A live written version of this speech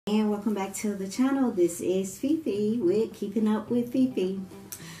And welcome back to the channel. This is Fifi with Keeping Up with Fifi.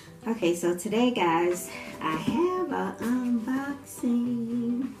 Okay, so today guys, I have an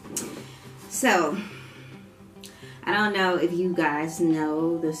unboxing. So I don't know if you guys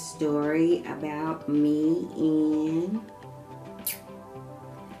know the story about me and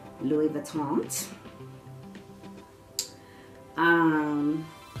Louis Vuitton. I'm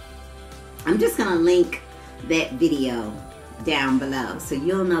just gonna link that video down below so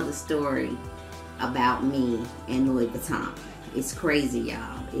you'll know the story about me and Louis Vuitton. It's crazy,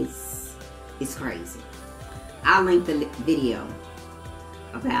 y'all. It's crazy. I'll link the video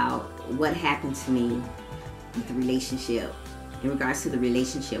about what happened to me with the relationship, in regards to the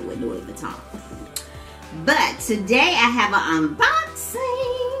relationship with Louis Vuitton. But today I have an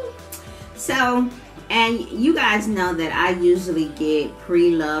unboxing. So, and you guys know that I usually get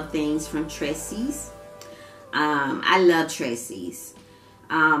pre-loved things from Tressy's. I love Tressy's.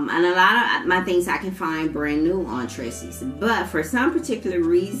 And a lot of my things I can find brand new on Tressy's. But for some particular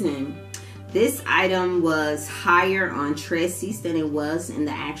reason, this item was higher on Tressy's than it was in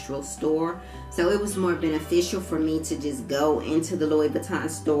the actual store. So it was more beneficial for me to just go into the Louis Vuitton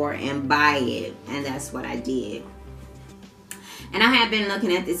store and buy it. And that's what I did. And I have been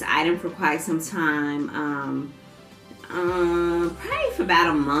looking at this item for quite some time. Probably for about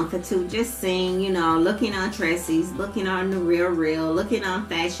a month or two, just seeing, you know, looking on Tressy's, looking on the Real, looking on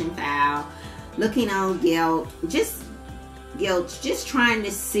Fashion File, looking on Guilt, just trying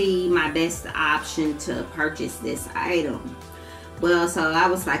to see my best option to purchase this item. Well, so I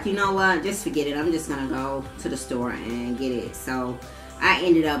was like, you know what, just forget it. I'm just gonna go to the store and get it. So I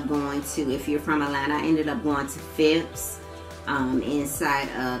ended up going to, if you're from Atlanta, I ended up going to Phipps, inside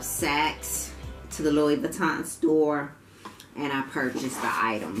of Saks, to the Louis Vuitton store, and I purchased the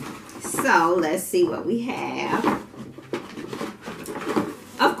item. So let's see what we have.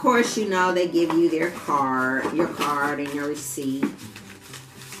 Of course, you know, they give you their card, your card and your receipt.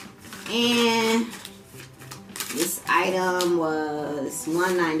 And this item was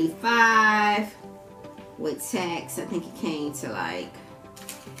 $195 with tax. I think it came to like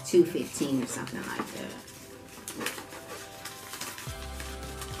 $215 or something like that.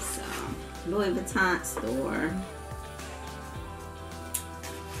 So, Louis Vuitton store.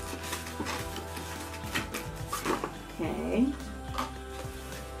 Okay.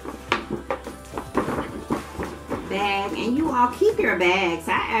 Bag, and you all keep your bags.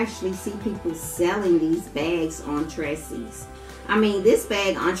 I actually see people selling these bags on Tressy's. I mean, this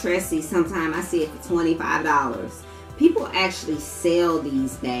bag on Tressy's, sometimes I see it for $25. People actually sell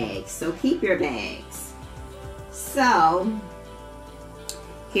these bags, so keep your bags. So,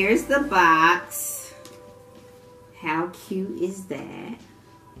 here's the box. How cute is that?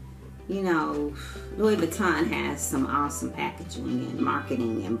 You know, Louis Vuitton has some awesome packaging and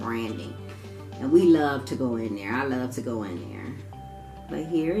marketing and branding. And we love to go in there. I love to go in there. But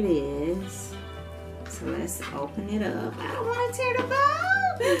here it is. So let's open it up. I don't want to tear the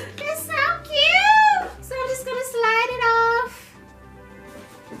bow. It's so cute. So I'm just going to slide it off.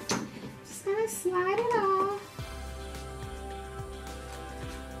 Just going to slide it off.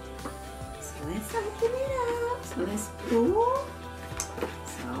 So let's open it up. So let's pull.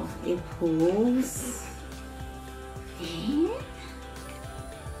 So it pulls. And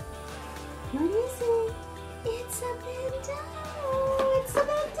what is it? It's a Bandeau. It's a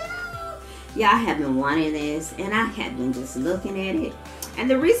Bandeau. Y'all have been wanting this, and I have been just looking at it. And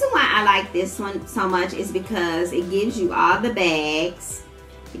the reason why I like this one so much is because it gives you all the bags.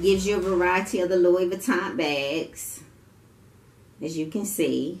 It gives you a variety of the Louis Vuitton bags, as you can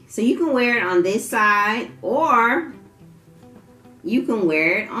see. So you can wear it on this side, or you can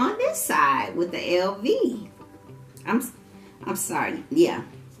wear it on this side with the LV. I'm sorry, yeah,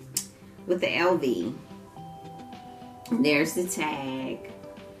 with the LV. There's the tag.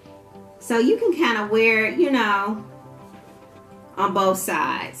 So you can kind of wear it, you know, on both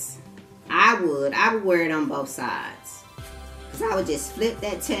sides. I would wear it on both sides. Because I would just flip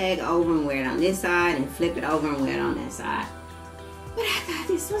that tag over and wear it on this side, and flip it over and wear it on that side. But I thought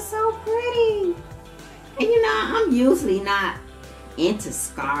this was so pretty. And you know, I'm usually not into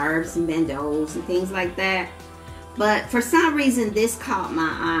scarves and bandeaus and things like that, but for some reason this caught my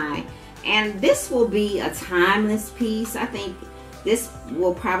eye, and this will be a timeless piece. I think this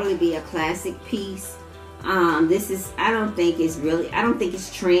will probably be a classic piece. This is, I don't think it's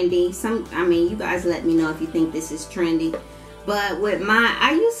trendy. I mean, you guys let me know if you think this is trendy, but with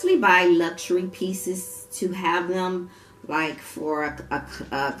I usually buy luxury pieces to have them like for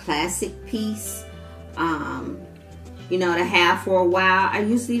a classic piece. You know, to have for a while. I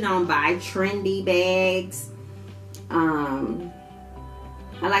usually don't buy trendy bags.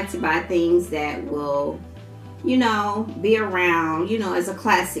 I like to buy things that will, you know, be around, you know, as a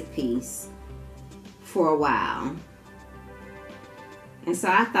classic piece for a while. And so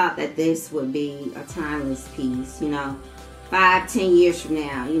I thought that this would be a timeless piece, you know. 5-10 years from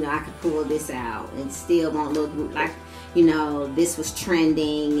now, you know, I could pull this out and still won't look like, you know, this was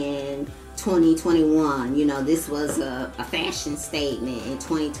trending in 2021. You know, this was a fashion statement in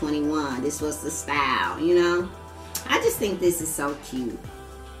 2021. This was the style, you know. I just think this is so cute.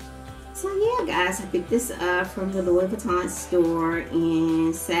 So yeah, guys, I picked this up from the Louis Vuitton store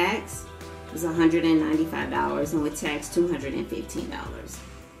in Saks. It was $195, and with tax, $215.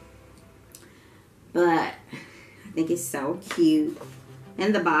 But I think it's so cute.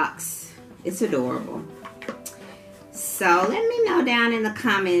 And the box, it's adorable. So let me know down in the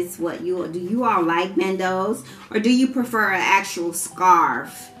comments what do you all like bandeaus, or do you prefer an actual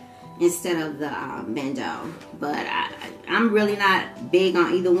scarf instead of the bandeau? But I'm really not big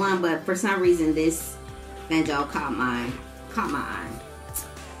on either one, but for some reason this bandeau caught my eye.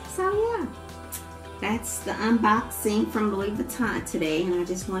 So yeah, that's the unboxing from Louis Vuitton today, and I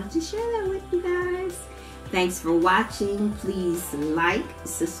just wanted to share that with you guys. Thanks for watching. Please like,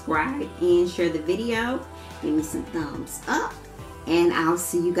 subscribe, and share the video. Give me some thumbs up, and I'll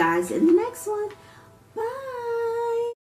see you guys in the next one.